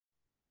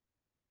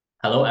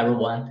Hello,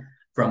 everyone.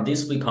 From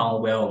this week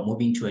on, we're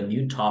moving to a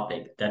new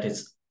topic that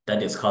is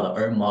called the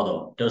EARN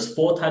model. There's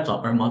four types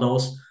of EARN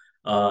models,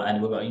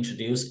 and we will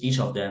introduce each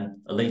of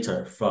them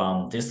later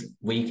from this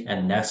week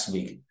and next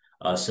week.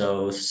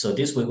 So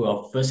this week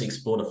we'll first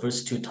explore the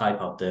first two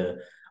type of the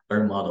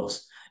EARN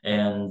models,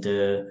 and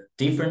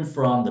different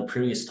from the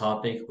previous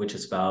topic, which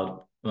is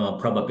about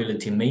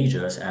probability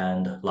measures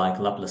and like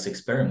Laplace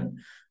experiment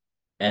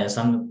and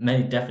some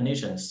many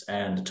definitions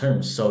and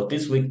terms. So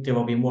this week there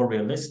will be more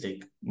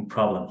realistic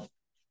problem.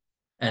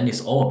 And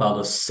it's all about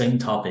the same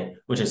topic,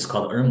 which is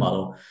called EARN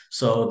model.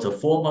 So the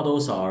four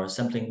models are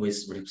sampling with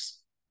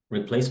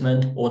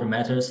replacement order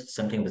matters,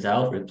 sampling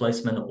without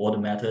replacement order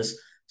matters,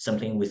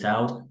 sampling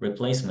without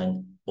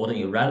replacement order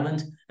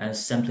irrelevant, and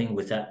sampling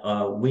with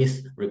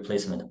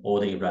replacement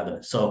order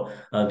irrelevant. So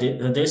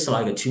there's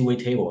like a two-way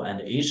table,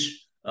 and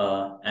each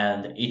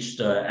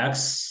the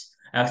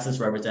axis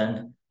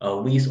represent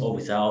with or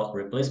without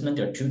replacement.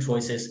 There are two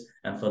choices.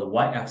 And for the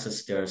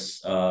y-axis,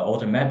 there's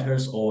order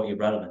matters or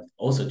irrelevant,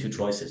 also two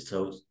choices.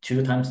 So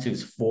 2 times 2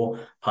 is 4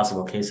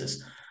 possible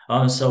cases.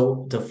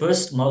 So the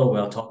first model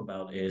we'll talk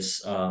about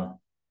is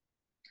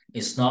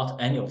it's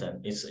not any of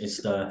them. It's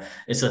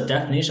a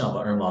definition of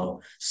an EARN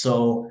model.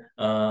 So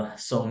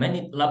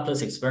many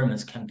Laplace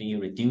experiments can be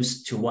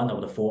reduced to one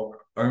of the 4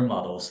 EARN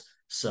models.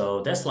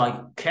 So that's like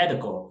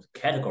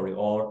category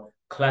or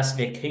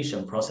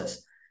classification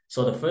process.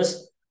 So the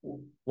first,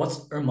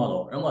 what's EARN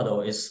model? EARN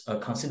model is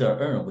consider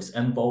EARN with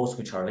n balls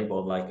which are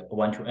labeled like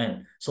 1 to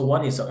n. So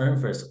what is EARN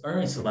first?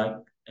 EARN is like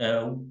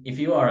if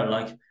you are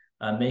like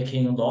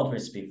making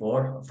lotteries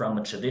before from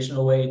a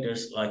traditional way,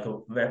 there's like a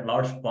very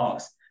large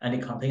box and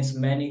it contains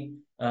many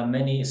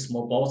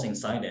small balls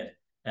inside it,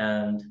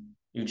 and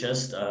you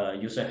just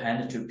use your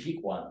hand to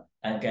pick one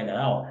and get it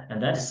out,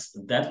 and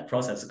that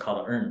process is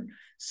called EARN.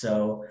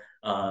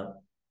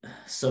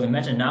 So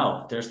imagine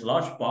now there's a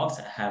large box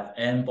that have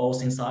n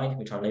balls inside,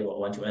 which are labeled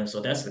 1 to n.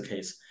 So that's the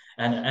case.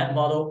 And the EARN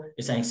model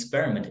is an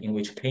experiment in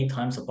which k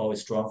times a ball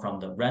is drawn from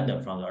the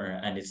random from the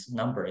EARN, and its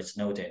number is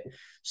noted.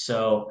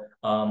 So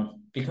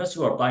because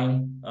you are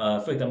buying,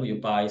 for example,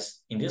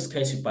 in this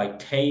case, you buy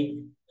k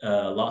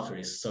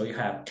lotteries. So you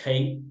have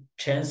k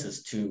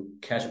chances to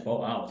catch a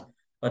ball out.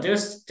 But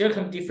there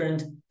can be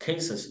different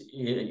cases.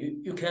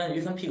 You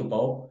can pick a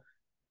ball,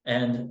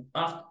 and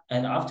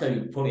after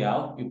you pull it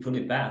out, you put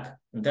it back.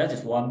 And that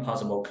is one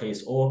possible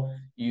case. Or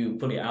you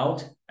put it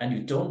out and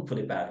you don't put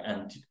it back,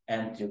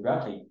 and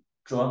directly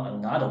draw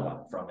another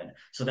one from it.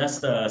 So that's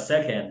the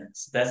second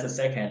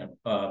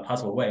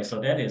possible way. So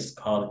that is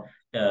called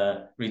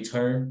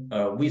return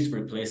with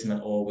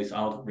replacement or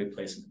without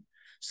replacement.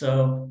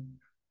 So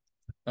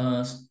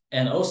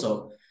and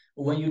also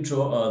when you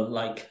draw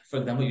like for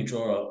example, you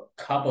draw a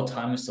couple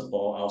times the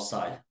ball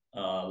outside,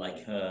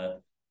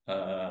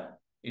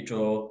 you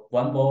draw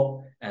one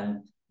ball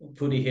and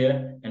put it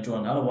here and draw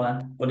another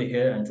one, put it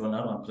here and draw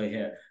another one, put it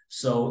here.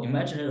 So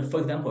imagine,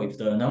 for example, if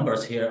the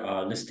numbers here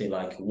are listed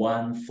like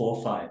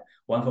 145,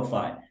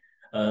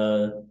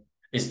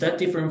 is that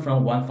different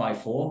from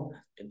 154?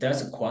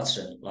 That's a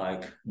question.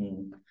 Like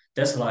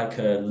that's like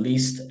a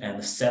list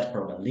and set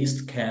problem.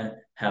 List can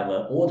have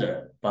an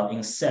order, but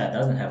in set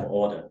doesn't have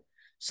order.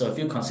 So if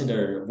you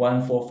consider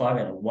 145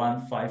 and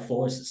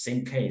 154 is the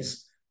same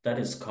case, that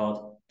is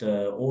called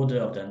the order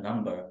of the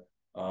number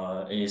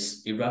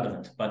is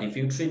irrelevant. But if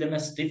you treat them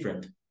as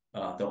different,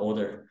 the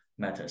order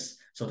matters.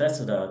 So that's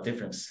the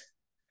difference.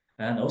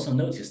 And also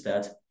notice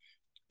that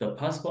the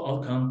possible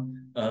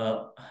outcome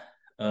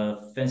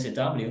fancy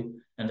W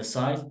and the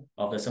size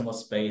of the sample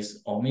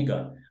space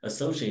omega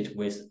associated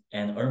with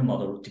an EARN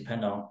model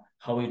depend on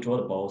how we draw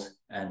the balls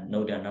and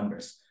know their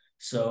numbers.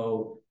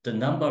 So the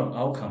number of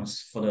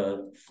outcomes for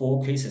the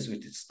 4 cases we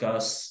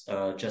discussed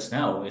just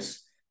now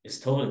is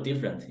totally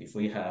different if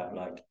we have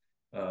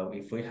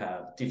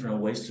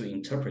different ways to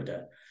interpret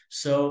that.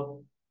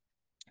 So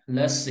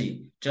let's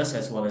see. Just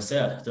as what I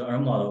said, the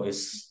EARN model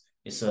is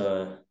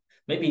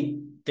maybe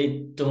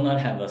they do not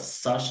have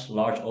such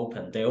large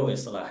open. They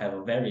always have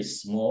a very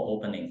small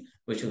opening,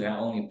 which you can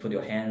only put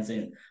your hands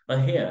in.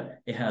 But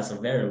here it has a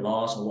very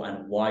large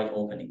and wide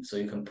opening, so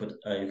you can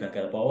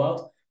get a ball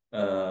out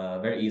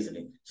very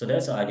easily. So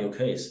that's the ideal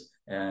case,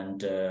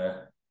 and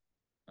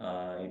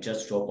you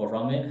just draw ball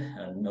from it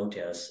and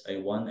notice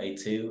A1,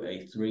 A2,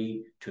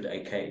 A3 to the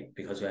AK,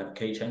 because you have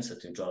k chances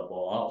to draw the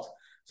ball out.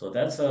 So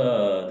that's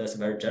a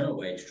very general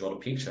way to draw the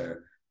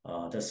picture.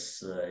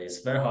 It's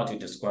very hard to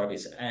describe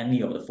as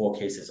any of the 4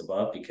 cases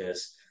above,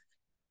 because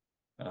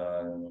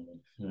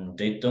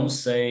they don't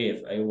say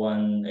if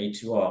A1,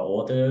 A2 are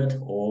ordered,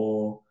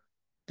 or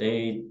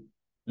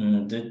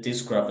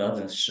this graph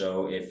doesn't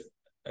show if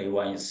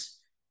A1 is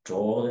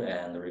drawn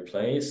and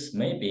replaced.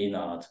 Maybe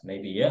not,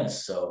 maybe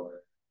yes. So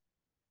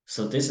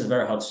this is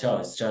very hard to tell.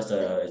 It's just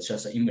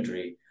an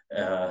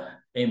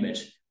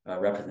image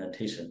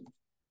representation.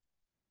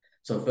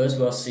 So first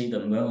we'll see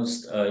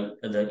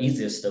the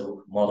easiest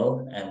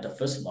model, and the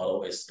first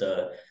model is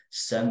the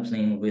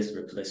sampling with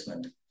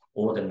replacement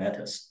order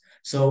matters.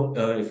 So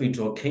if we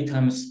draw k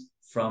times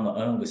from an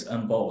EARN with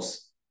n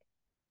balls,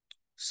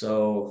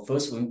 So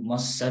first we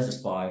must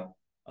satisfy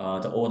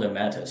the order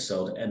matters.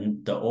 So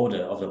and the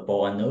order of the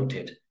ball are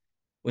noted,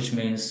 which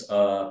means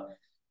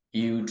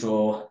you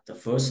draw the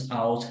first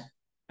out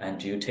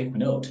and you take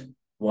note.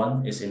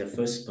 One is in the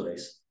first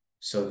place.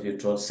 So if you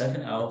draw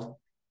second out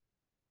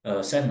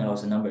is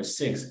number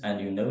six, and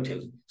you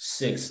notice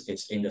six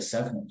is in the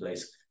second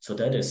place. So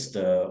that is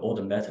the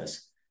order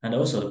matters. And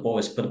also the ball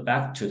is put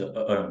back to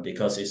the urn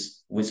because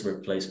it's with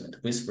replacement.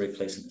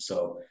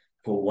 So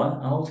for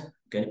one out,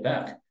 get it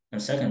back.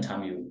 And second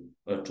time you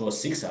draw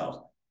six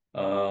out.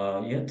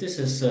 Yeah, this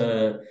is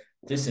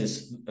this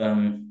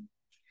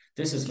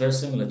is very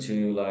similar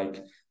to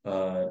like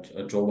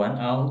draw one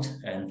out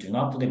and do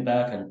not put it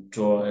back and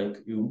draw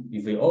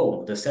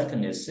UVO. The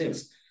second is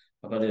six,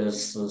 but it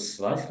is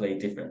slightly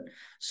different.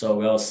 So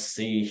we'll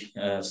see.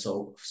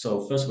 So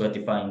first we'll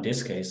define in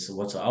this case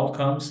what's the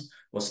outcomes,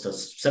 what's the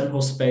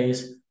sample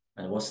space,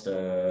 and what's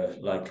the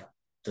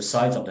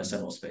size of the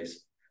sample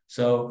space.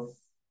 So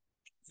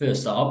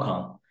first the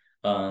outcome.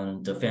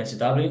 The fancy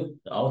W,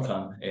 the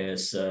outcome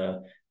is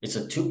it's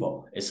a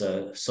tuple.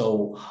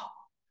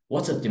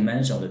 What's the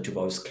dimension of the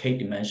tuple? Is k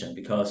dimension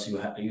because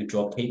you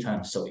draw k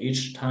times. So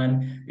each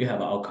time you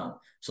have an outcome.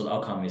 So the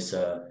outcome is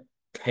a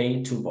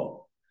k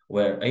tuple,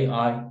 where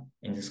ai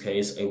in this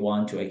case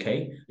a1 to ak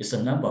is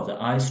the number of the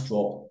i's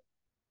drawn.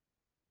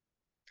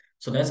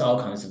 So that's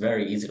outcome is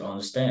very easy to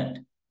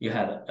understand. You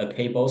have a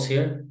k balls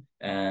here,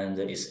 and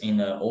it's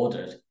in an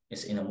ordered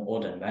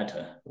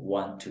matter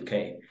 1 to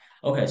k.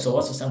 Okay, so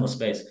what's the sample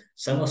space?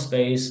 Sample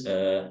space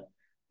you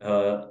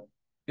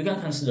can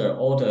consider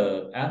all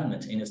the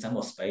elements in the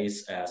sample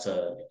space as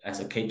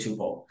a k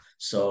tuple.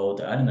 So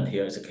the element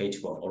here is a k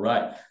tuple. All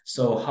right.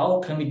 So how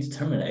can we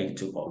determine a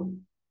tuple?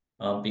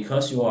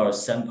 Because you are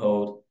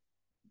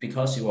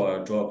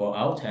drawable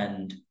out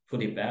and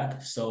put it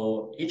back.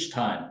 So each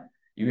time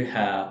you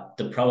have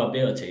the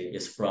probability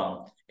is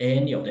from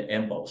any of the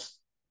n balls.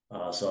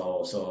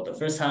 So the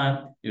first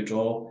time you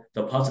draw,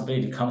 the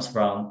possibility comes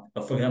from,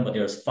 for example,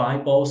 there's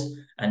 5 balls,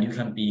 and it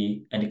can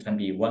be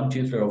 1,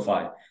 2, 3, or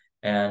 5.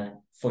 And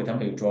for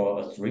example, you draw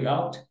a 3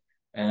 out,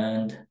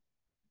 and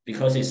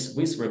because it's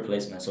with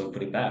replacement, so you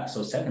put it back.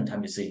 So second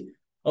time you see,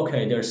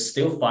 okay, there's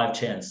still 5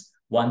 chance,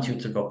 1, 2,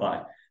 3, 4,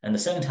 5. And the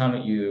second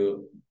time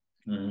you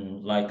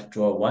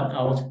draw 1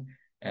 out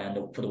and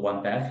put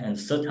 1 back, and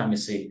third time you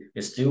see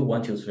it's still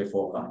 1, 2, 3,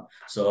 4, 5.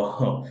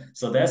 So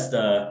that's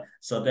the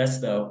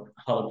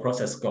how the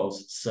process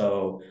goes.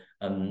 So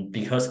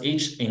because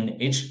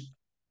in each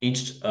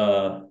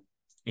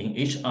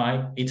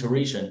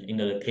iteration in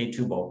the k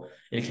tuple,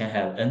 it can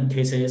have n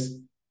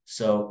cases.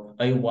 So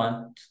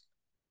a1,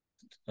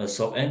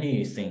 so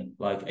anything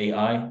like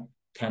ai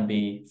can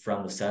be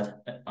from the set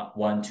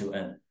 1 to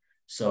n.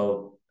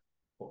 So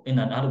in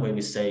another way,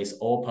 we say it's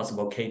all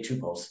possible k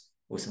tuples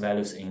with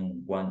values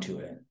in 1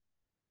 to n.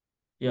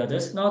 Yeah,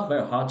 that's not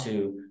very hard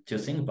to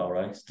think about,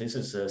 right? This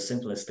is the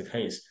simplest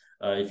case.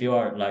 If you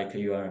are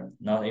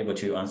not able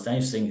to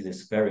understand, you think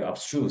it's very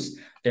abstruse,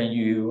 then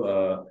you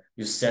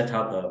set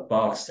up a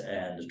box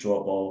and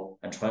draw a ball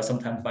and try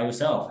sometime by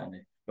yourself, and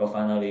you'll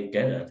finally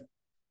get it.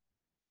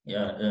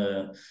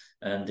 Yeah,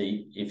 and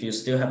if you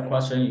still have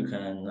questions, you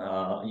can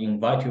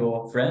invite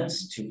your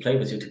friends to play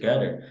with you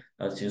together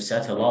to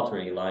set a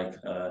lottery.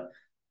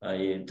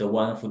 The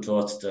one who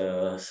draws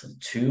the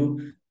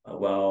 2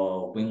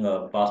 will win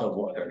a bottle of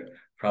water,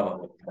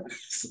 probably.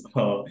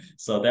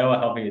 So that will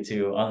help you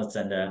to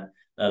understand that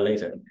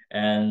later.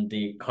 And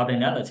the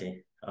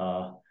cardinality,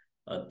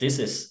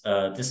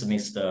 this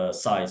means the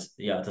size.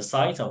 Yeah, the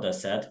size of the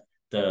set,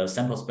 the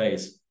sample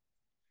space.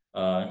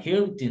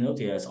 Here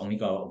denoted as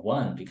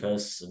omega-1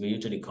 because we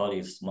usually call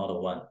it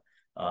model 1.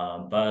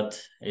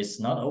 But it's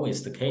not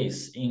always the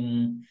case.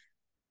 In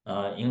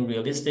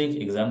realistic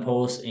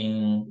examples,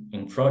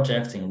 in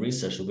projects, in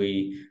research,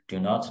 we do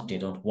not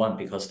denote 1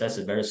 because that's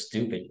very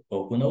stupid.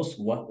 Or who knows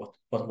what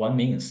 1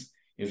 means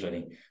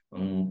usually.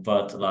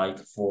 But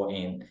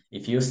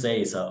if you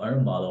say it's an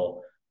ERN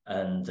model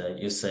and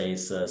you say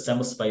it's a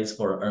sample space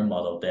for an ERN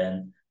model,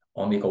 then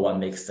omega-1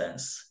 makes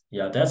sense.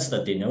 Yeah, that's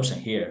the denotion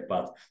here,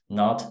 but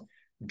not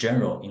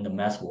general in the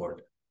math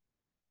world.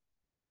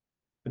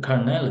 The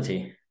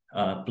cardinality,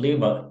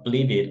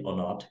 believe it or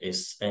not,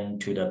 is n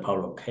to the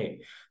power of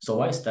k. So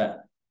why is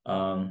that?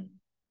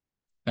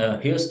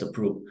 Here's the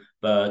proof,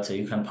 but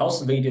you can pause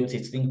the video to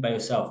think by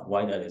yourself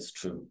why that is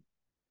true.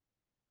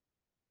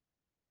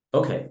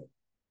 Okay.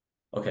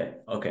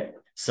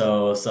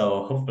 So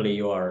hopefully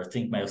you are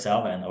thinking by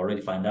yourself and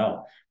already find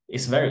out.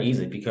 It's very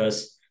easy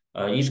because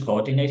each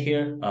coordinate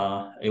here,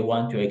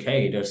 a1 to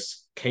ak,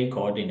 there's k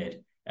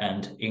coordinate,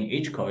 and in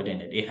each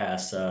coordinate it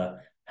has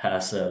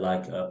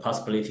like a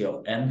possibility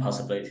of n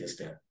possibilities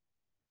there.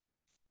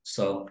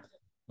 So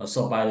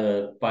by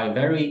a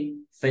very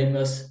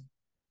famous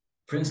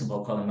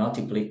principle called the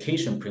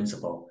multiplication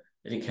principle,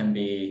 it can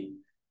be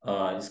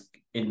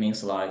it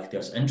means like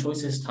there's n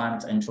choices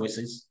times n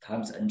choices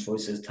times n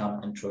choices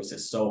times n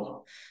choices.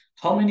 So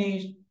how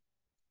many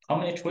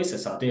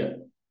choices are there?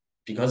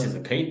 Because it's a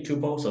k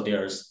tuple, so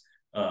there's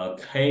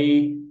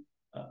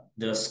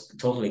there's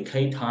totally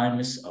k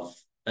times of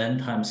n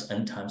times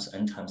n times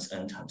n times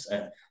n times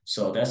n.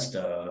 So that's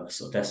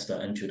the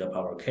n to the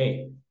power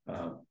k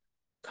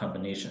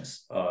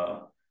combinations.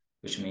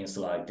 Which means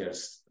like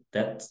there's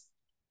that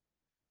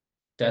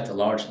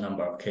large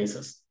number of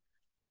cases.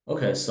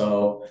 Okay,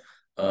 so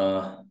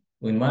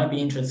we might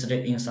be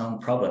interested in some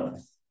problem.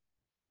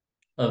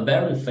 A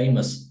very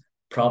famous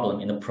problem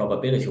in the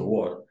probability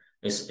world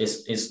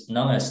is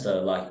known as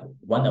the like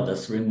one of the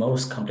three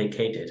most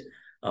complicated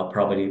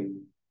probability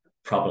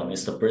problem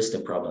is the birthday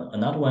problem.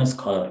 Another one is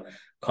called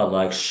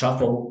like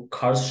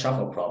cars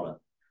shuffle problem,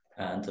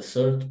 and the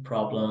third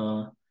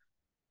problem,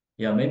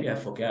 yeah, maybe I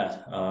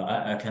forget.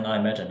 I cannot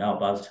imagine now,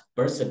 but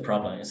birthday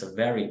problem is a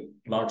very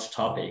large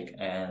topic,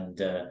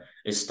 and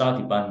it's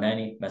studied by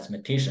many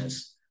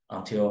mathematicians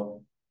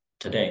until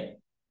today.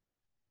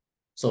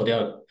 So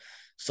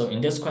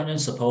in this question,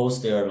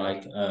 suppose there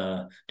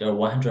are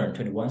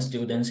 121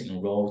 students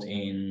enrolled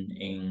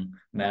in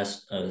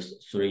Math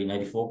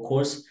 394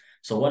 course.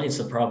 So what is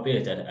the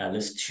probability that at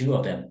least two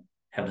of them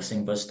have the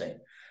same birthday?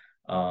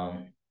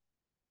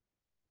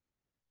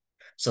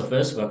 So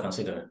first we'll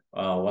consider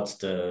what's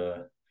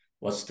the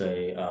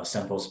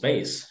sample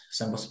space.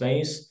 Sample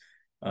space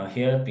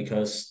here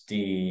because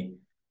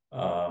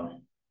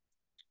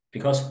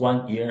because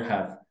 1 year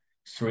have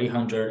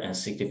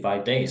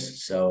 365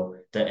 days, so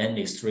the n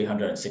is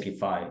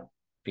 365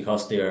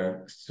 because there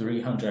are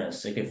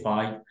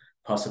 365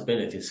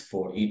 possibilities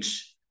for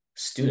each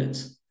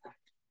student.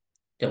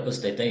 Their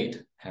birthday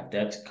date have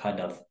that kind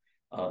of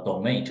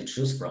domain to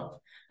choose from.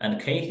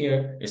 And k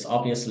here is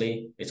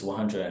obviously it's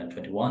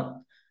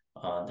 121.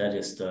 That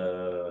is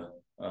the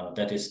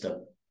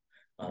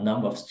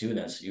number of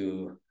students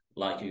you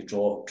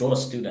draw a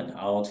student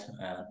out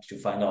to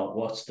find out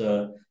what's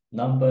the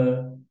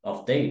number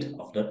of date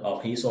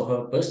of his or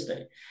her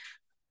birthday.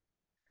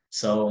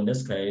 So in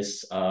this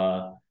case,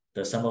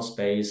 the sample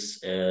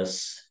space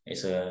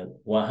is a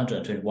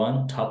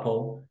 121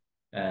 tuple,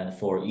 and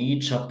for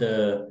each of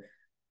the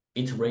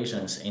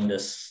iterations in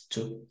this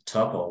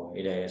tuple,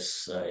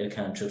 it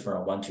can choose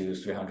from 1 to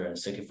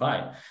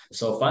 365.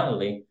 So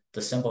finally,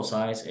 the sample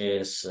size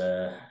is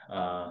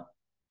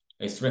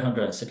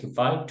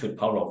 365 to the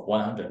power of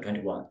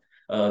 121.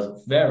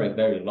 Very,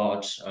 very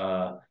large,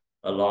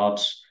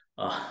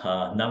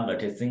 number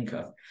to think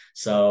of.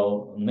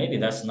 So maybe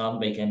that's not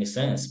make any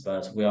sense,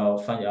 but we'll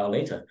find out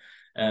later.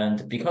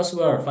 And because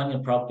we are finding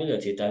a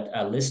probability that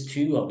at least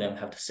two of them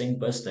have the same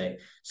birthday,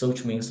 so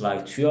which means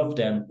like two of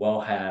them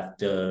will have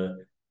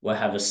the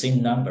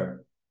same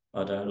number.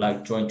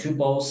 Like drawing two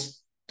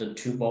balls, the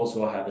two balls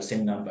will have the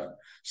same number.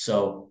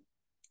 So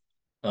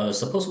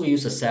suppose we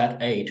use a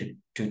set A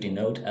to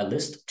denote at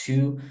least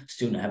two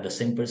students have the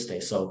same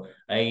birthday. So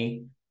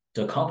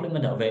the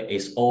complement of A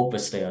is all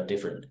birthday are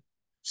different.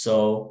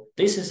 So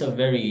this is a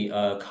very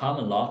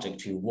common logic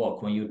to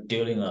work when you're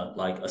dealing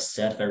like a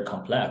set very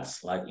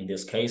complex. Like in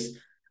this case,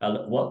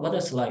 what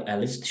is like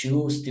at least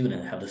two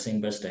students have the same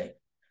birthday?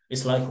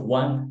 It's like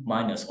 1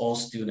 minus all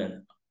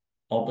students,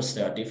 all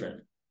birthday are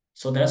different.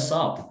 So that's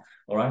solved,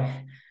 all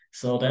right?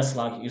 So that's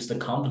like use the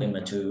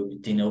complement to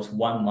denote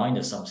 1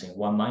 minus something,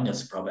 1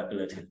 minus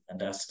probability, and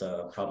that's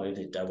the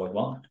probability that we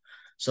want.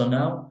 So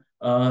now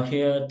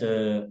here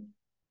the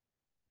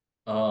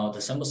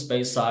sample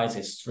space size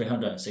is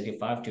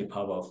 365 to the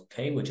power of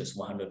k, which is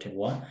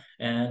 121,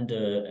 and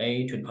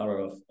a to the power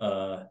of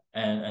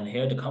and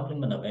here the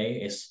complement of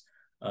a is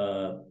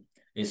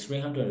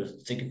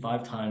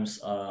 365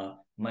 times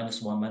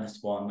minus 1 minus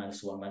 1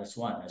 minus 1 minus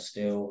 1 and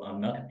still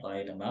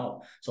multiply them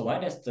out. So why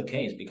that's the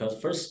case? Because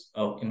first,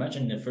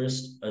 imagine the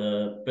first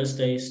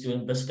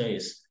student birthday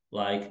is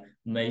like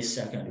May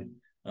 2nd.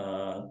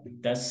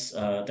 That's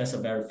a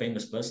very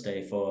famous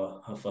birthday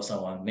for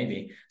someone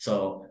maybe.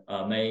 So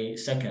May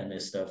 2nd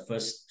is the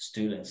first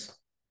students.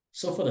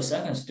 So for the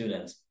second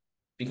students,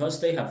 because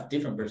they have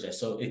different birthdays,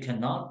 so it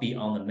cannot be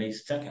on the May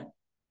 2nd.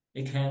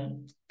 It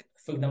can,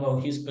 for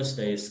example, his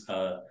birthday is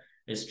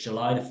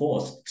July the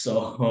 4th.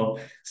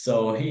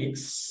 So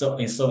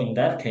in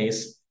that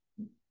case,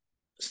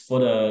 for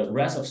the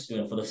rest of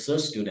student, for the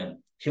third student,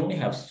 he only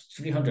has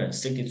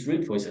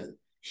 363 choices.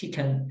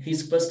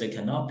 His birthday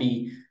cannot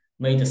be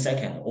May the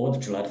 2nd or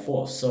July the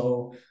 4th.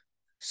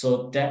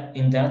 So that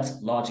in that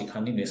logic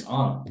continues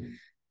on.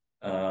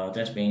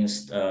 That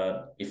means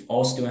if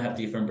all students have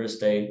different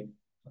birthday,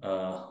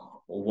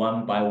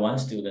 one by one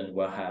student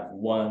will have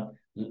one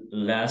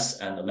less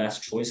and less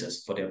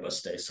choices for their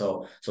birthday.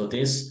 So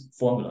this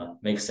formula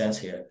makes sense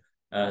here.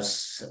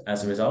 As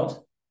a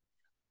result,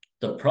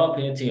 the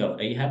probability of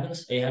A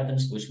happens,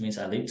 which means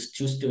at least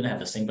two students have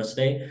the same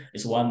birthday,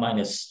 is 1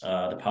 minus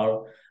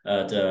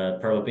the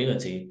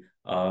probability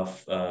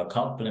of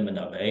complement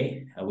of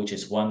A, which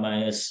is 1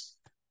 minus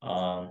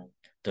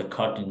the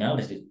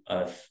cardinality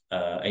of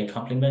A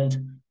complement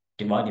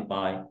divided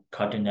by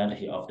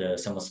cardinality of the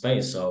sample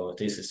space. So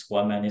this is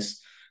 1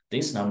 minus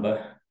this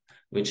number,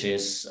 which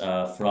is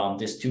from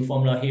this two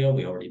formula here,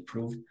 we already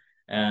proved.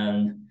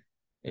 And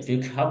if you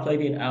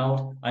calculate it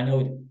out, I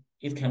know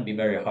it can be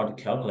very hard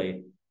to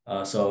calculate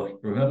So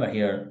remember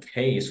here,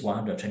 K is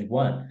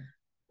 121.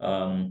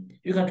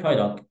 You can try it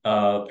on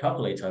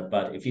calculator,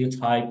 but if you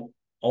type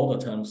all the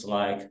terms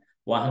like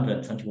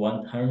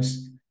 121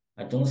 terms,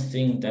 I don't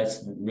think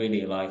that's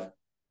really like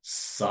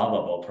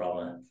solvable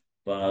problem.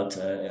 But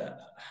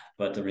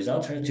the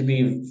result turns to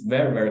be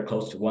very, very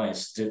close to one.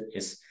 It's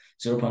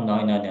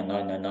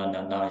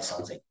 0.9999999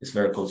 something. It's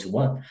very close to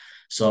one.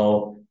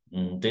 So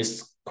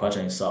this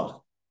question is solved.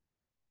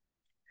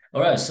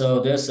 All right,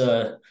 so there's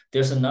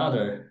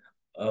another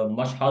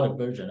much harder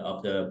version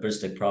of the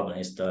birthday problem.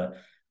 Is the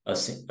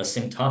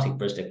asymptotic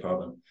birthday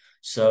problem.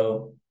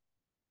 So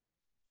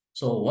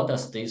what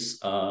does this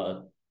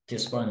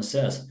problem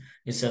says?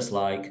 It says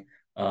like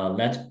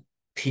let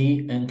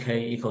p n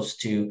k equals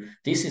to,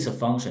 this is a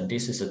function.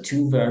 This is a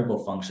two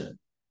variable function.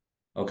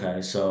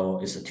 Okay, so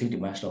it's a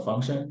two-dimensional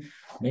function.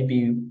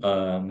 Maybe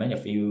many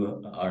of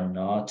you are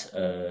not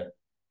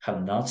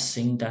have not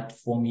seen that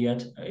form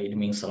yet. It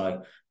means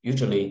like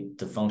usually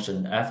the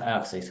function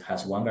f(x)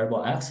 has one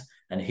variable x,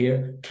 and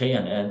here k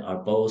and n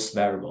are both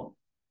variable.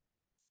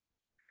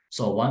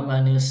 So 1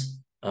 minus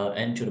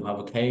n to the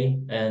power k,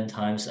 n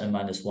times n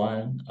minus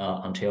 1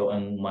 until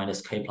n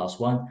minus k plus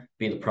 1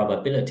 be the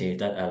probability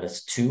that at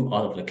least 2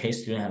 out of the k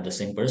students have the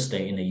same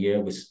birthday in a year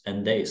with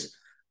n days.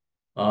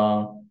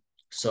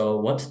 So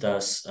what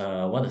does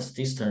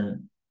this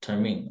term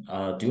mean?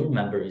 Do you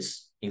remember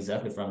it's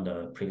exactly from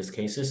the previous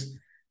cases?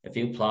 If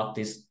you plug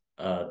the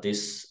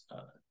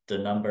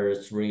number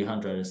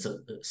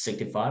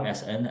 365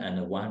 as n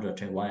and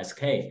 121 as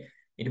k,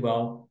 it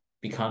will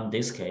become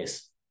this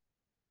case.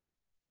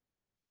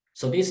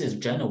 So this is a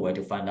general way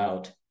to find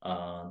out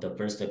the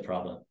birthday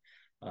problem.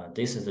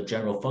 This is the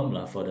general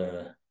formula for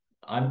the.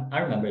 I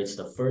remember it's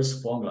the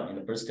first formula in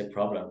the birthday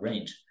problem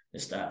range.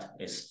 It's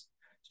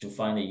to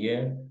find a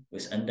year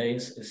with n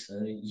days.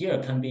 Year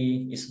can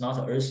be, it's not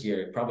an Earth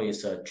year, probably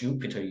it's a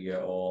Jupiter year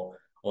or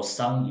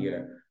Sun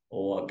year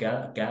or a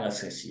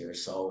galaxy year.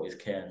 So it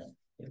can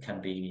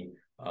be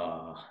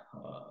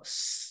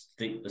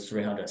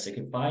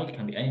 365. It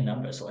can be any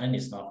number. So n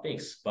is not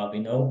fixed, but we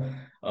know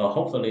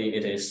hopefully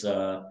it is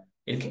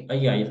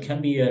it can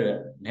be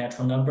a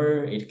natural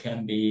number. It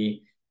can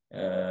be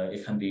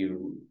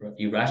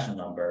irrational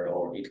number,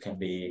 or it can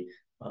be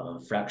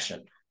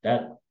fraction.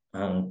 That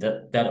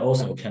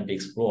also can be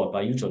explored,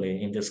 but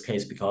usually in this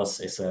case, because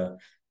it's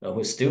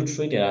we still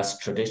treat it as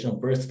traditional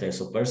birthday,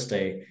 so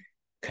birthday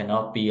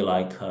cannot be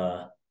like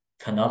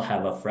cannot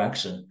have a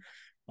fraction,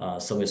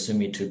 so we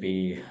assume it to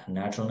be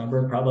natural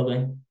number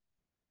probably,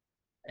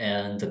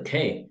 and the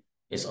k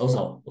is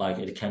also like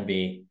it can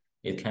be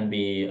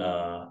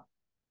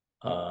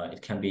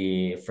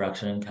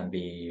fraction, can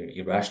be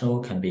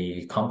irrational, can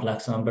be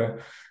complex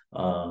number.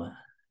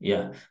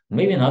 Yeah,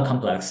 maybe not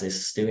complex.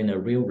 It's still in the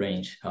real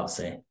range, I'll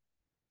say.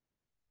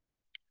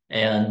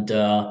 And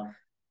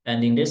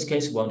in this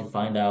case, we want to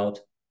find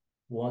out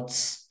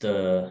what's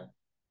the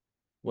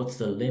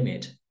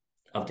limit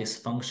of this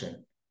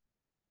function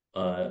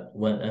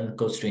when n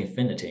goes to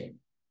infinity.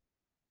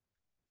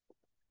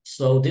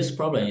 So this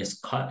problem is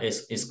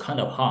kind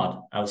of hard.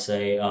 I would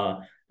say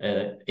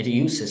it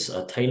uses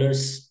a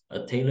Taylor's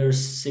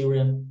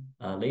theorem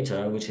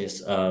later, which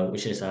is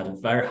at a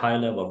very high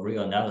level of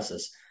real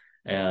analysis.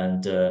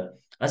 And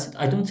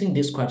I don't think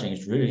this question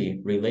is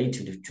really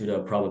related to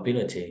the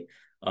probability.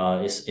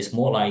 It's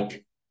more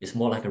like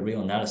a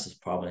real analysis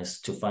problem. It's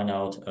to find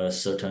out a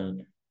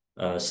certain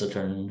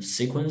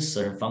sequence,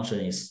 certain function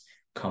is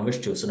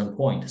converged to a certain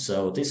point.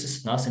 So this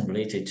is nothing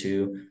related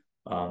to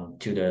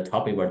the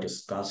topic we're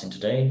discussing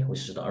today,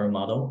 which is the R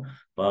model.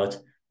 But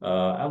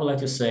I would like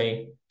to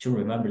say to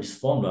remember this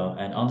formula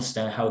and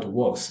understand how it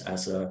works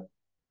as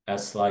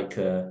like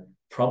a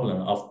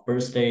problem of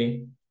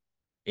birthday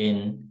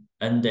in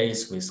n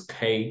days with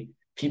k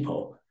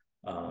people.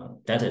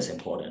 That is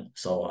important.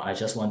 So I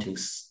just want to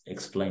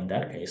explain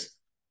that case.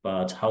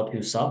 But how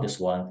to solve this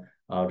one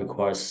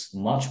requires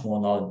much more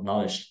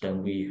knowledge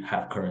than we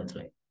have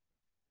currently.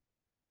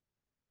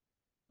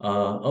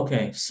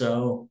 Okay,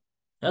 so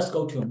let's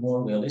go to a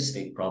more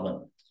realistic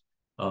problem.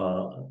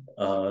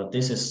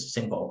 This is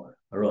simple.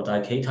 I wrote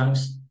k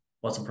times.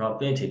 What's the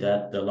probability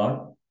that the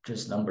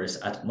largest number is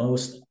at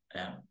most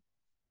m?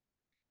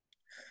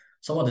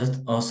 So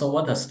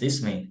what does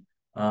this mean?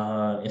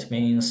 It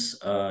means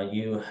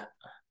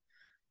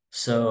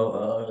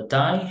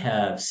die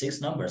have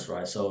 6 numbers,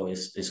 right? So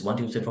it's 1,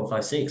 2, 3, 4,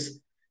 5, 6.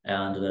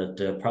 And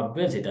the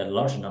probability that a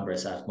large number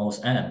is at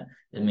most n,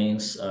 it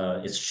means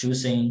it's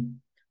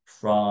choosing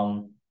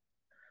from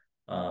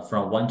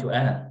 1 to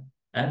n.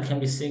 N can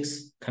be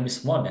 6, can be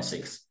smaller than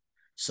 6.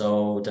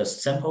 So the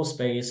sample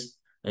space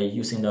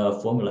using the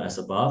formula as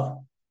above,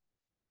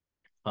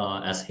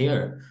 as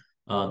here,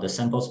 the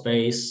sample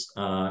space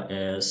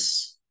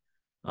is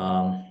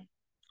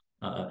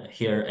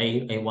here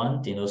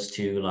A1 denotes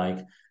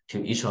to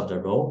each of the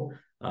row,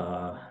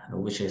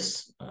 which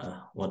is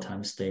what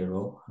times the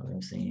row?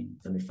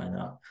 Let me find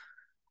out.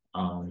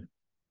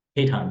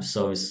 K times,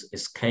 so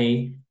it's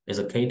k is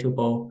a k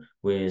tuple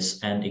with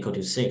n equal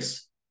to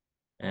 6,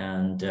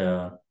 and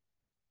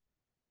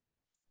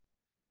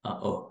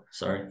Oh,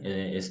 sorry,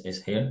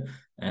 it's here.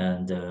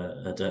 And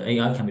the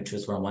AI can be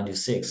chosen from 1 to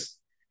 6.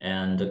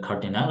 And the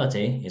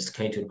cardinality is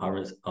k to the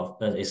power of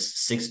is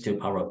 6 to the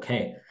power of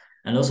k.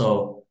 And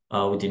also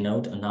we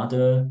denote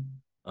another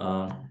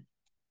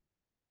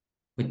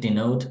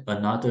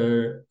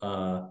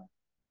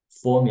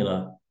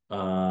formula,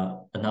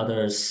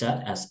 another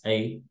set as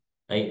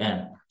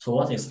AM. So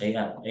what is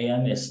AM?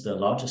 AM is the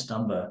largest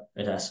number.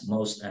 It has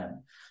most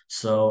M.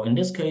 So in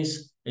this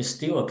case, it's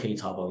still a k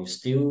tuple. You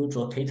still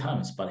draw k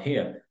times, but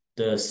here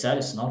the set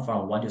is not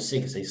from 1 to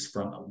 6, it's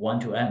from 1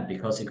 to M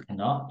because it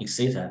cannot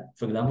exceed that.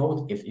 For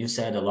example, if you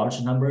say the large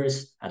number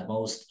is at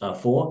most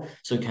 4,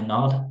 so you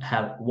cannot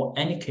have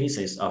any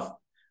cases of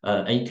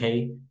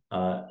AK,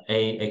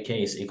 AK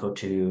is equal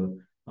to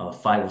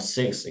 5 or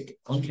 6. It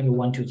only can be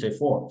 1, 2, 3,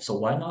 4. So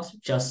why not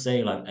just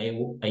say like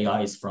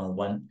AI is from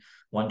 1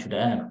 to the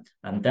M,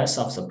 and that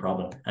solves the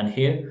problem. And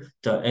here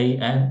the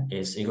AM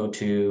is equal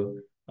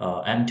to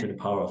M to the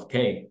power of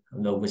K,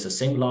 with the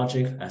same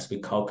logic as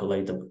we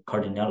calculate the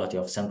cardinality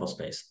of sample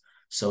space.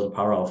 So the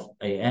power of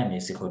AM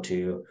is equal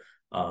to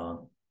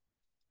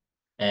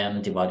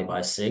M divided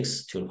by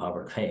 6 to the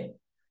power of K.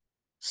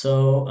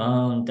 So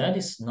that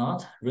is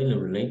not really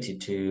related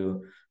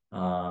to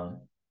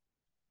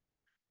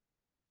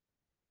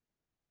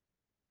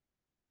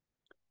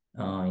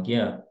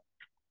yeah.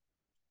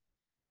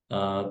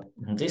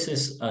 This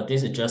is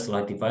just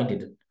like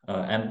divided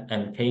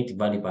mk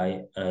divided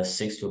by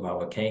 6 to the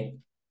power k,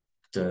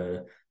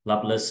 the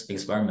Laplace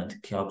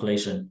experiment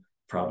calculation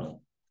problem.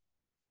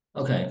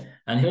 Okay,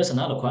 and here's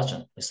another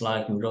question. It's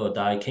like you roll a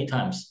die k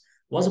times.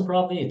 What's the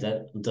probability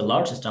that the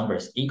largest number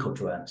is equal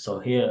to m? So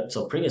here,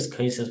 so previous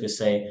cases we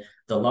say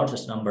the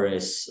largest number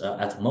is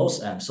at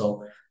most m.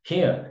 So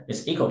here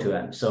it's equal to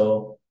m.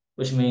 So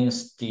which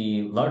means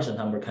the largest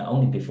number can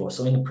only be 4.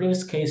 So in the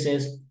previous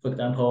cases, for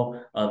example,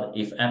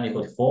 if m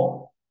equal to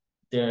 4,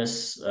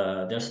 there's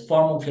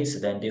 4 more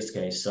cases than this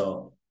case.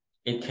 So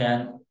it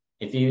can,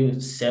 if you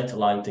set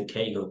like the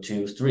k equal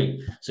to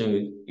 3, so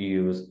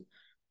you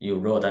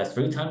roll dice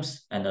 3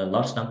 times and a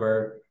large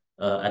number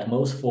at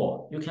most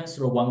 4, you can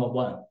throw 1 more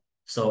 1.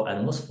 So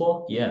at most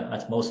 4, yeah,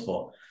 at most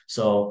 4.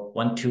 So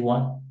 1, 2,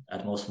 1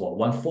 at most 4,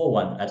 1, 4,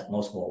 1 at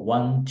most 4,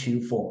 1,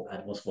 2, 4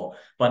 at most 4.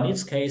 But in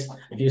this case,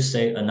 if you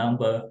say a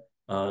number,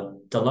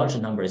 the larger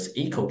number is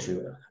equal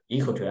to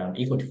m,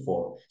 equal to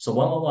 4. So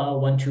 1, 1,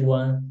 1, 1, 2,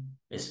 1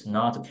 is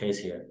not the case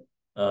here.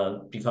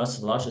 Because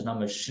the largest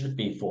number should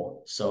be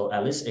 4. So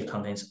at least it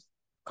contains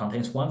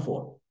 1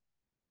 4.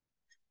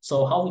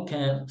 So how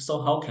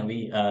can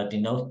we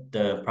denote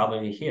the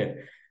probability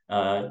here?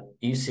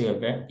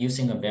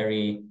 Using a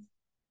very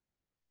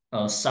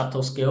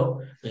subtle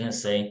scale, we can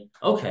say,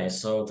 okay,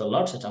 so the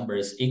largest number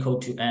is equal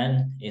to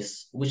n,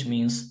 which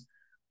means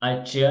I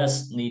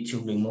just need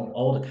to remove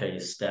all the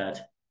case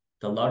that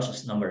the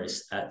largest number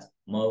is at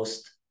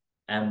most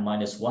m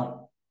minus 1.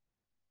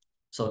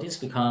 So this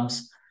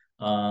becomes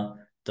the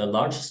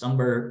largest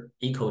number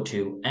equal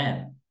to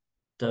n.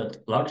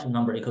 The largest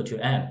number equal to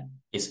m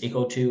is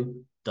equal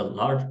to the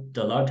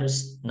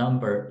largest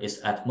number is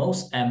at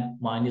most m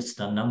minus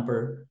the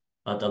number,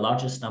 the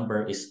largest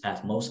number is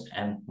at most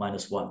m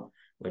minus 1,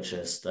 which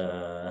is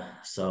the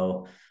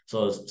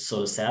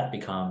the set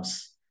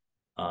becomes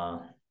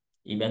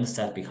event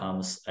set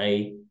becomes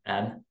a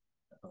m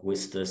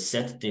with the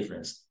set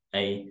difference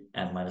a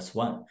m minus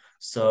 1.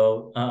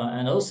 So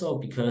and also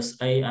because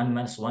a m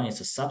minus 1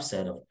 is a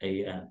subset of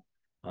a m,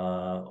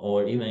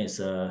 or even it's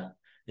a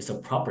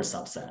proper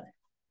subset.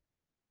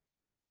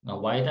 Now,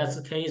 why that's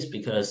the case?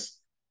 Because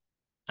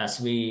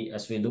as we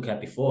look at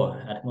before,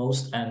 at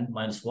most n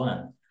minus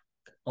 1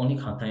 only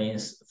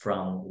contains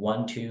from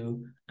 1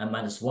 to n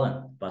minus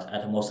 1, but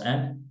at most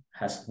n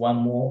has one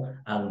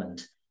more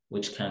element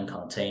which can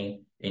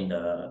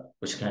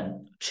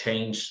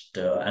change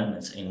the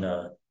elements in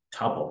the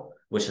tuple,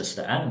 which is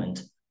the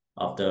element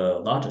of the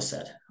larger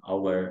set,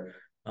 our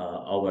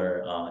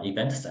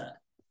event set.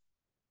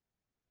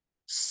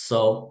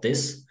 So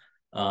this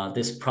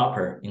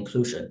proper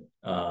inclusion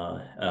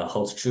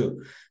holds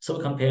true. So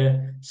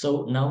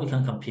now we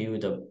can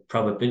compute the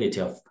probability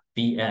of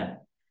Bm.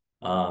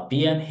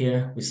 Bm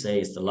here we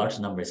say is the large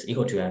number is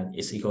equal to m,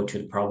 is equal to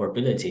the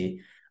probability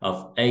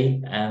of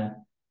am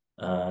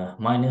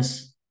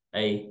minus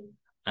a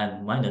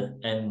and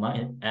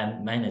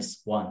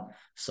minus 1.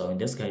 So in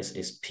this case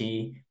it's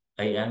p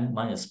am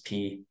minus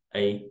p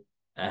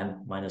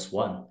am minus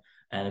 1.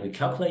 And we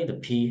calculate the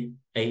p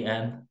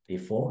am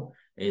before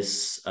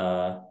is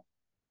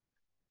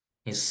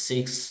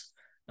 6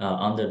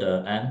 under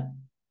the n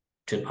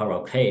to the power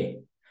of k.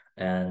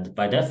 And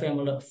by that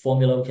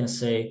formula we can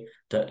say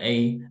the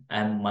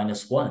am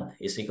minus 1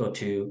 is equal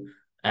to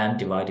m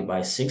divided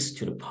by 6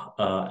 to the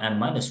m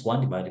minus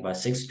 1 divided by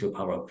 6 to the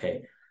power of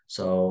k.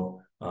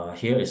 So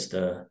here is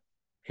the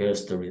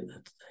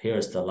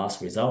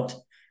last result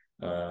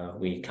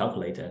we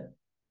calculated.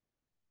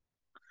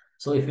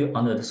 So if you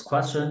under this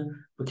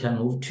question, we can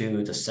move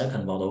to the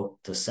second model,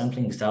 the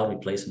sampling style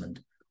replacement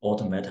or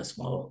the methods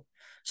model.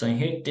 So in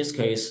here, this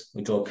case,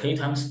 we draw k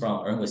times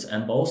from N with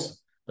n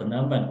balls. the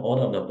number and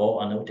order of the ball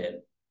are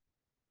noted.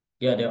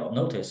 Yeah, they are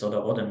noted, so the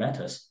order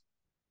matters.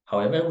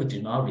 However, we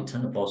do not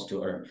return the balls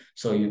to Earth.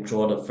 So you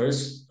draw the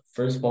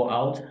first ball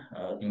out.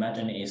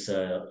 Imagine it's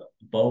a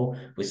ball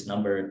with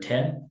number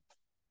 10,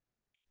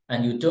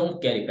 and you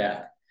don't get it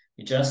back.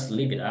 You just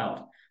leave it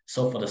out.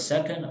 So for the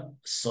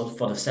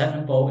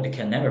second ball, it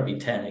can never be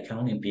 10. It can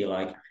only be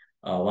like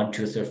 1,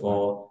 2, 3,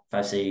 4,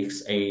 5,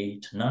 6,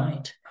 8,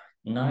 9,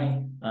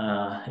 9.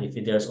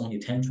 If there's only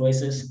 10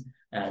 choices,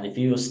 and if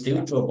you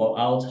still draw a ball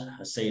out,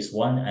 say it's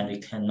 1, and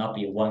it cannot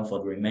be 1 for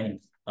the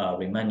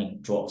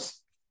remaining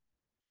draws.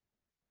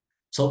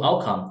 So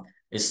outcome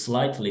is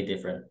slightly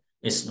different.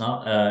 It's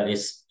not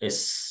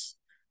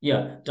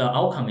yeah, the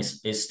outcome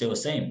is still the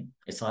same.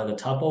 It's like a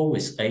tuple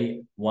with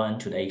A1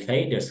 to the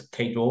AK. There's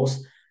K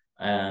draws,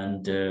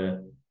 and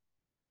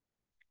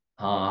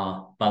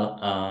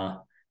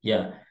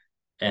yeah,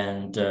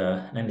 and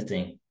let me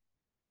think.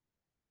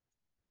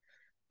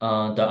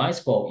 The ice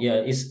ball, yeah,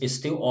 it's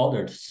still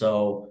ordered.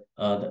 So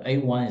the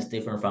A1 is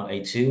different from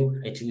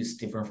A2. A2 is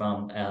different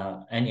from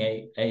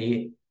any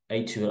A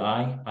to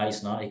I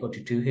is not equal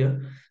to 2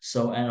 here.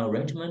 So an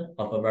arrangement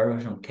of a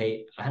variation of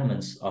K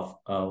elements of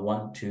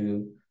 1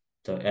 to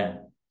the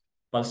N.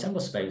 But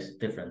sample space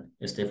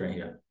is different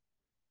here.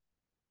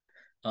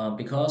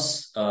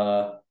 Because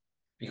the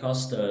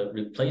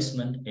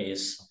replacement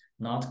is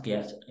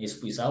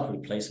without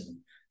replacement.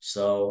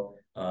 So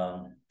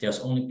there's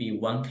only be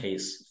one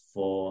case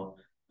for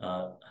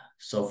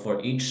so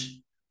for each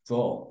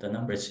draw, the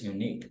number is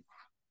unique.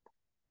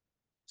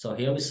 So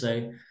here we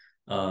say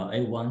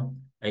A1,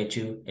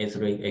 A2,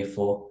 A3,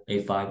 A4,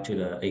 A5 to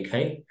the AK.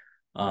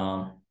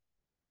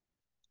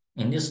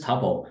 In this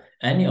tuple,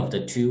 any of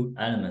the two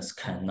elements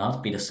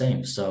cannot be the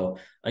same. So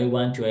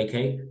A1 to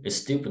AK is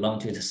still belong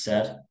to the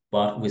set,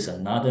 but with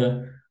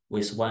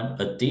one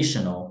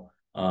additional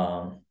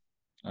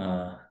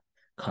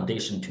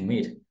condition to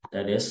meet.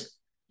 That is,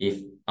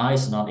 if I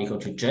is not equal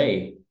to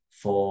J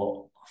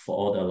for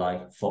all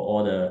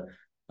the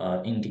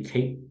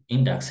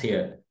index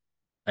here,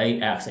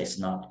 AX is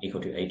not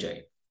equal to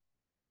AJ.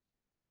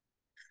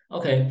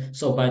 Okay,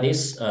 so by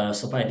this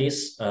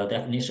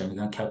definition, we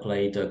can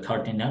calculate the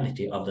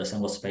cardinality of the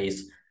sample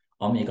space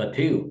omega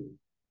 2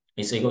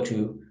 is equal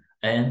to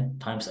n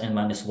times n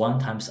minus 1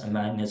 times n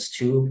minus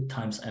 2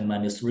 times n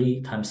minus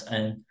 3 times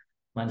n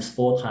minus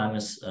 4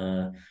 times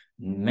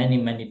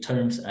many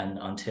terms, and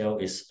until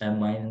it's n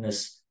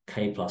minus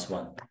k plus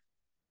 1.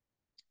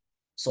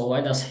 So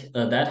why does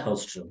that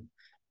holds true?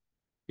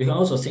 You can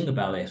also think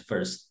about it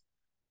first.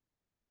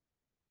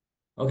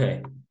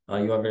 Okay,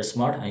 you are very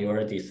smart and you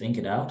already think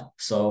it out.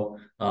 So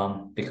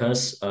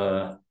because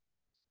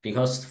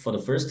for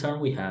the first term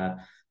we have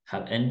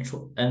n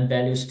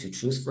values to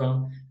choose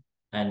from,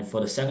 and for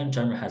the second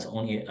term it has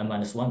only n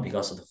minus 1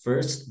 because the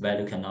first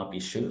value cannot be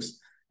chosen,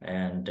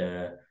 and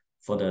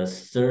for the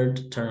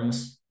third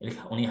terms it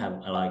only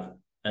have like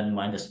n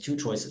minus 2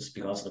 choices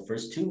because the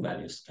first two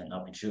values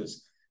cannot be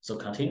chosen. So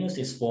continuous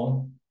is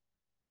form.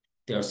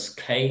 There's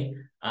k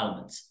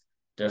elements.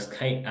 There's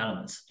k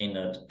elements in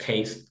the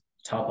case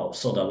tuple.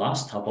 So the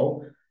last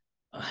tuple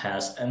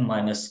has n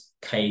minus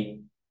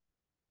k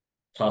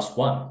plus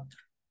 1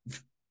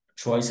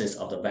 choices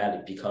of the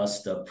value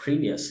because the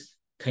previous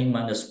k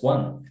minus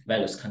 1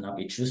 values cannot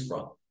be chosen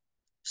from.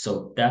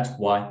 So that's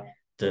why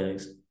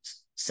the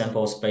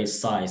sample space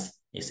size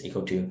is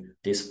equal to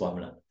this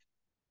formula.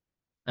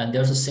 And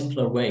there's a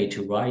simpler way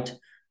to write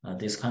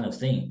this kind of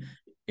thing.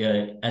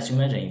 As you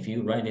imagine, if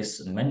you write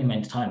this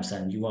many times,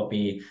 and you will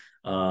be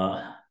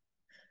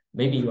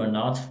maybe you are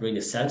not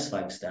really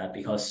satisfied with that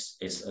because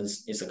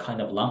it's a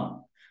kind of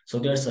long. So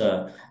there's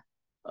a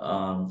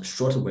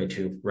shorter way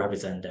to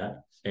represent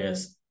that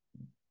is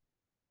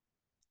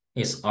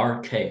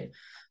RK.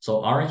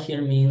 So R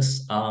here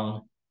means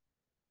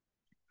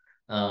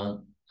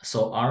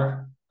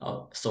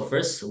so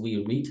first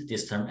we read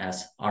this term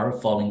as R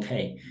following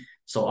K.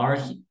 So R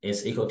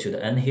is equal to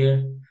the N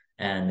here,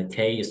 and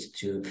K is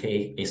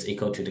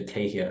equal to the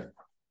K here.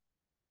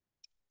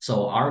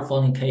 So R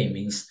following K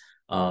means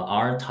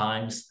R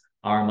times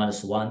R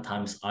minus 1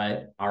 times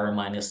R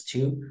minus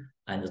 2,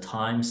 and the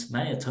times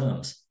many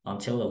terms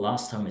until the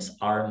last term is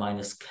R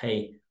minus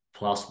K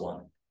plus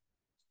 1.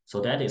 So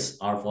that is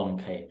R following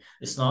K.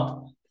 It's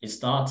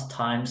not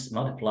times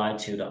multiplied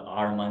to the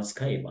R minus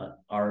K, but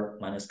R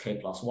minus K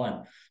plus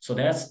 1. So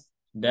that's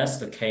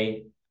the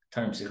K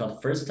terms, because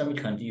the first term we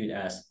can view it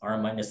as R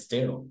minus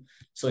 0.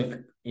 So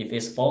if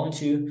it's falling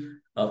to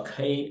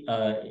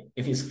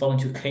if it's falling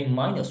to K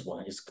minus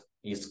 1,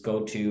 it's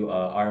go to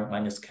R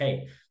minus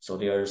K. So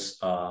there's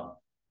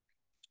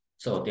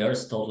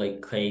totally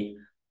K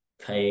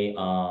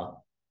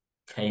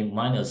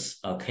minus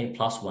K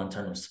plus 1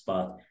 terms,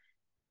 but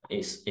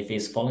if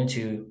it's falling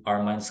to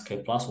R minus K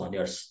plus 1,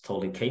 there's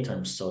totally K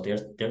terms, so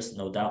there's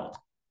no doubt.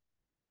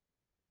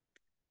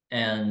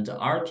 And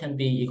R can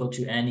be equal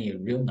to any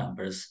real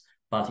numbers,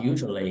 but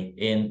usually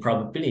in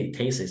probability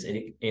cases,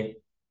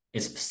 it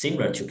is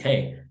similar to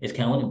K. It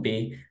can only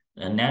be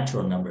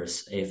natural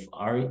numbers. If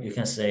R, you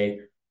can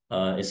say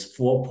is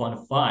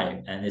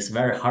 4.5, and it's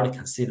very hard to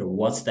consider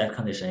what that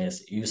condition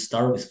is. You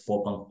start with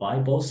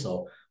 4.5 both,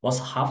 so what's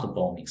half the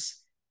ball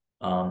means?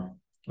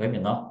 Maybe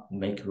not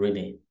make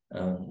really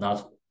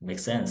not make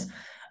sense.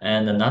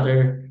 And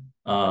another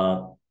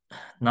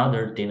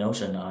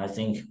denotion I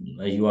think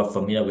you are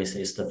familiar with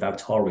is the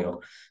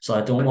factorial. So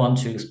I don't want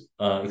to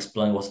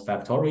explain what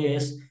factorial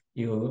is.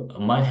 You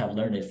might have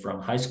learned it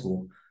from high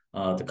school,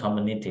 the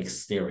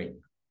combinatorics theory.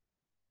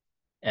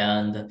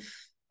 And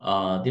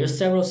there are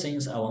several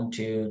things I want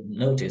to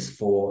notice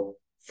for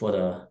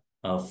the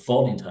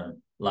folding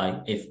term.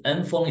 Like if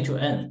n falling to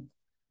n,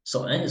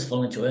 so n is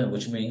falling to n,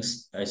 which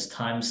means it's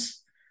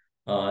times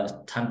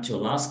time to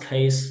last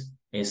case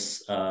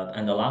is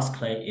and the last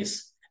case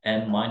is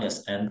n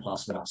minus n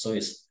plus 1. So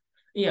it's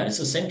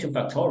the same to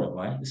factorial,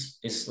 right?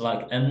 It's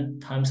like n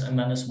times n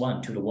minus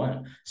 1 to the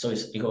 1. So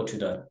it's equal to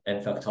the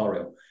n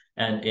factorial.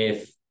 And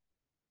if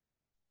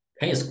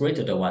k is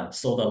greater than 1,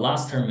 so the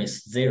last term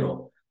is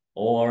 0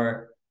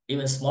 or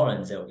even smaller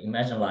than 0.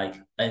 Imagine like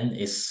n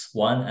is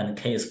 1 and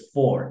k is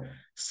 4.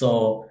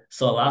 So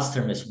last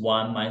term is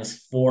 1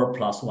 minus 4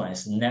 plus 1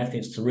 is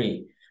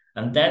 -3.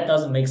 And that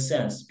doesn't make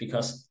sense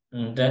because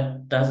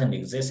that doesn't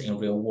exist in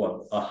real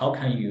world. How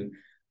can you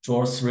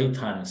draw 3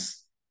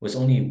 times with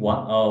only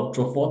one,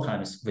 draw 4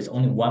 times with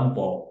only one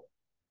ball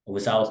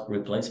without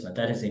replacement?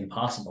 That is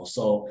impossible.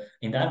 So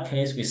in that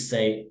case, we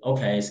say,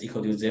 okay, it's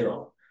equal to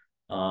 0.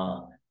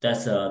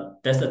 That's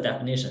the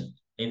definition.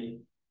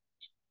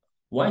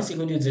 Y is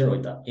equal to 0,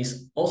 it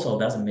also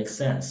doesn't make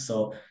sense.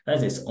 So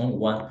that is only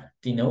one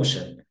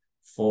denotion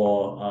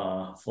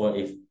for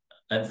if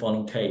n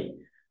falling k,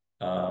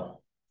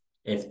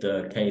 if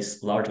the k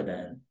is larger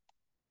than.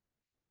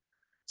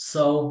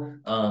 So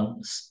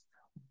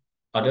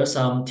are there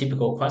some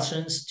typical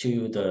questions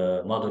to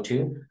the Model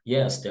 2?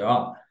 Yes, there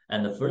are.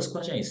 And the first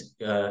question is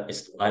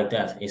like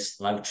that. It's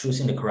like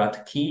choosing the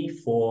correct key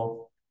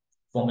for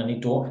forming a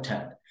door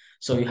attempt.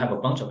 So you have a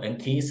bunch of n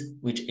keys,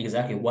 which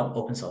exactly one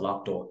opens a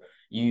locked door.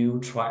 You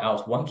try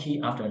out one key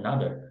after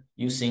another,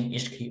 using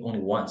each key only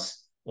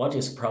once. What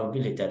is the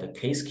probability that the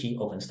case key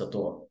opens the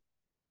door?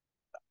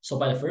 So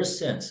by the first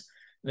sense,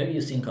 maybe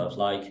you think of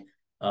like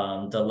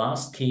the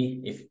last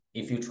key.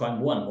 If you try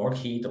one more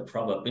key, the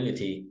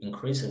probability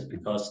increases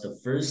because the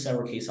first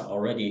several keys are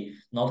already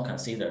not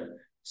considered.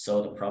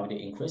 So the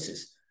probability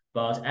increases.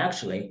 But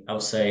actually, I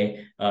would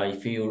say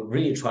if you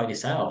really try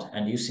this out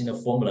and using the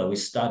formula we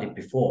studied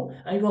before,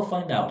 and you will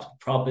find out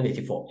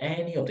probability for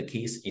any of the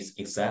keys is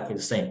exactly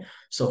the same.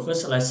 So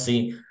first, let's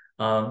see.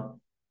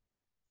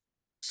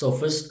 So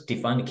first,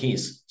 define the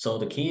keys. So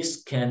the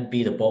keys can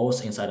be the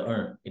balls inside the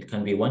urn. It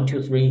can be 1,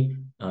 2, 3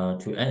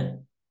 to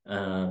n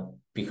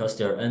because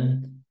they're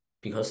n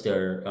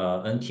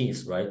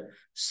keys, right?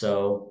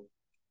 So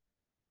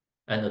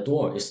and the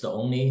door is the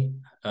only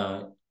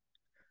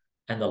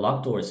and the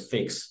locked door is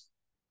fixed.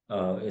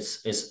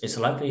 It's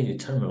likely to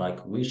determine like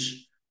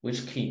which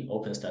key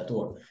opens that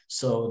door.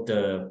 So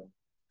the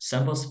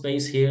sample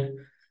space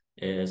here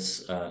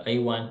is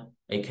A1,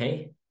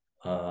 AK,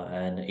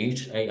 and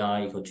each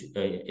AI equal to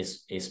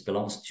is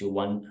belongs to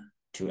 1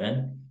 to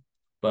n,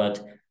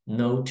 but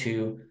no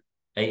two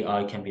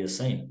AI can be the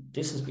same.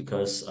 This is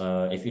because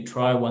if you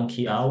try one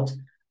key out,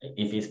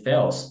 if it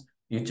fails,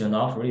 you do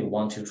not really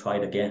want to try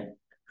it again.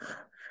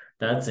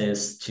 That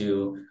is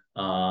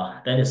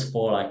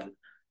for like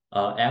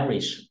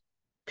average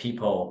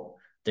people.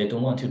 They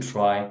don't want to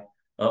try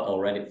a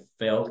already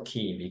failed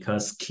key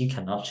because key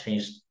cannot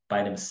change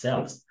by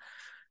themselves.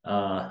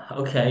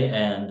 Okay,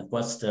 and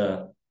what's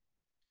the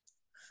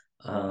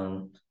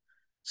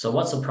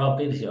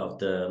probability of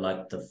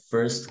the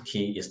first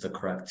key is the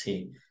correct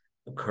key?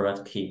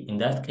 In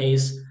that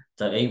case,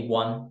 the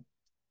A1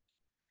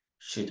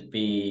 should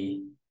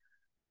be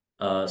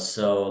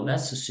so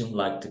let's assume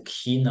like the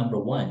key number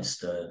 1 is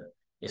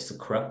the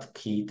correct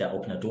key that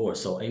open the door.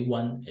 So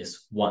A1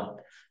 is 1.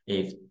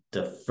 If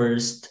the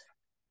first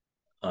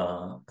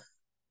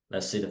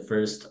let's say the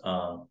first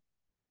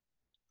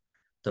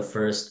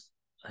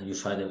you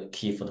try the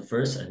key for the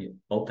first and you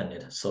open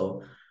it.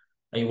 So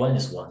A1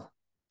 is 1.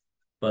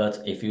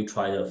 But if you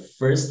try the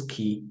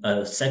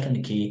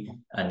second key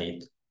and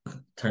it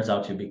turns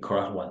out to be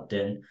correct one,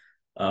 then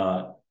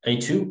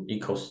A2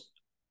 equals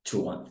to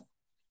 1.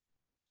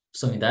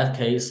 So in that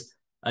case,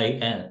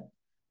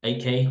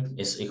 AK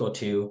is equal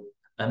to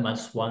n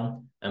minus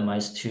 1, n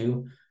minus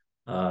 2,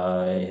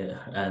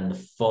 and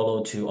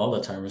follow to all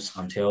the terms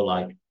until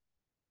like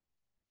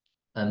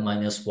n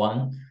minus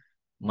 1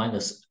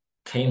 minus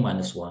k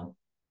minus 1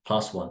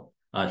 plus 1.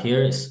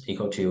 Here is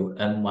equal to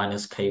n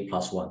minus k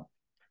plus 1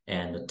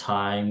 and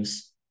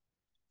times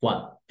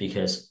 1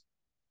 because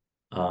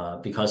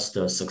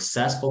the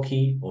successful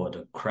key or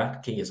the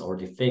correct key is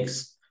already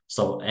fixed.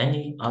 So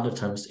any other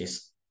terms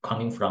is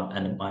coming from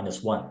n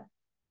minus 1.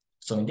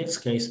 So in this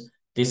case,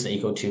 this is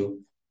equal to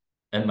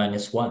n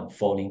minus 1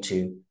 falling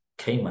to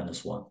k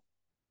minus 1.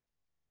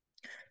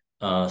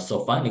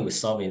 So finally, we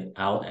solve it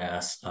out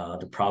as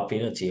the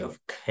probability of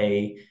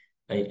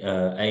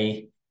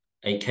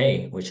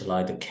AK, which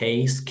like the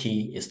k's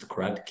key is the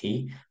correct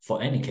key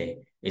for any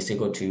k. is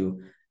equal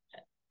to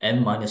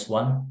n minus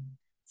 1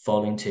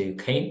 falling to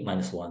k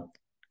minus 1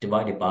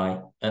 divided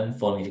by n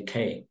falling to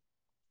k.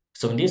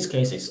 So in this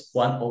case, it's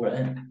 1 over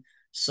n.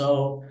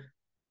 So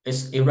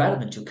it's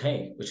irrelevant to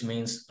k, which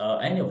means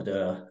any of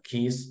the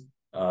keys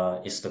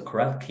is the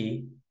correct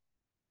key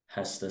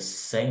has the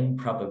same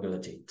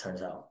probability,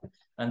 turns out.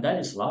 And that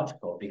is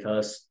logical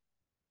because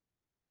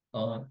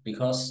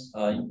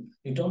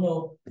you don't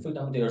know, for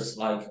example, there's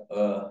like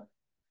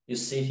you're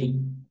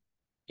sitting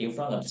in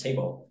front of the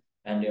table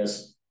and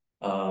there's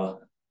a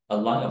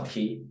line of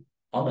key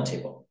on the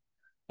table.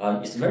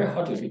 It's very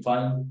hard to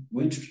define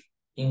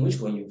in which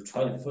way you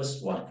try the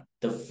first one.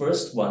 The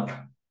first one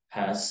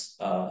has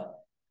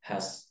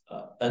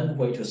n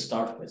way to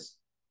start with.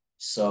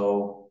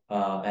 So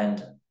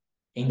and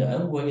in the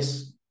n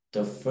ways,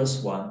 the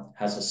first one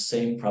has the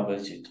same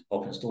probability to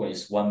open store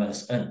is 1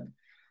 minus n.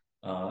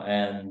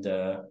 And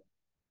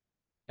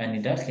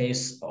in that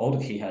case, all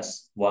the key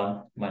has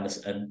 1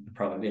 minus n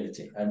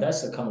probability. And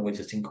that's a common way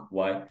to think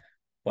why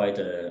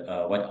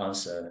the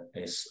answer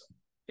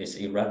is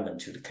irrelevant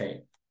to the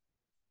k.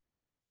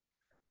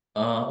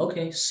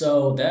 Okay,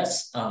 so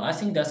that's I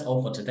think that's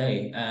all for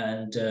today.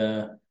 And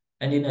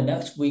in the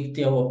next week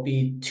there will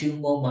be 2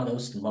 more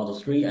models, Model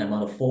 3 and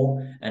Model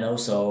 4, and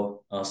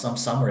also some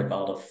summary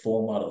about the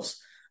 4 models.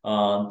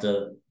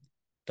 The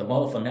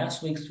model for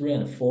next week 3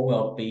 and 4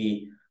 will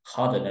be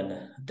harder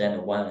than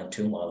the 1 and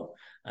 2 model,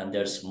 and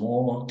there's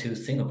more to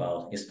think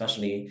about,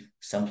 especially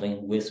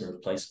sampling with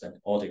replacement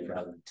or the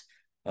irrelevant.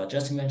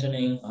 Just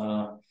imagining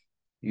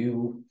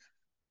you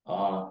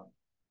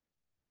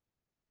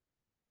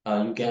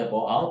you get a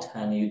ball out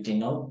and you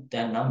denote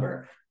that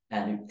number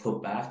and you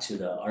put back to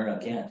the urn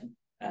again.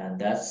 And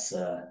that's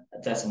a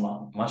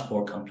much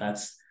more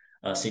complex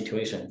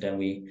situation than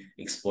we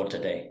explored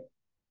today.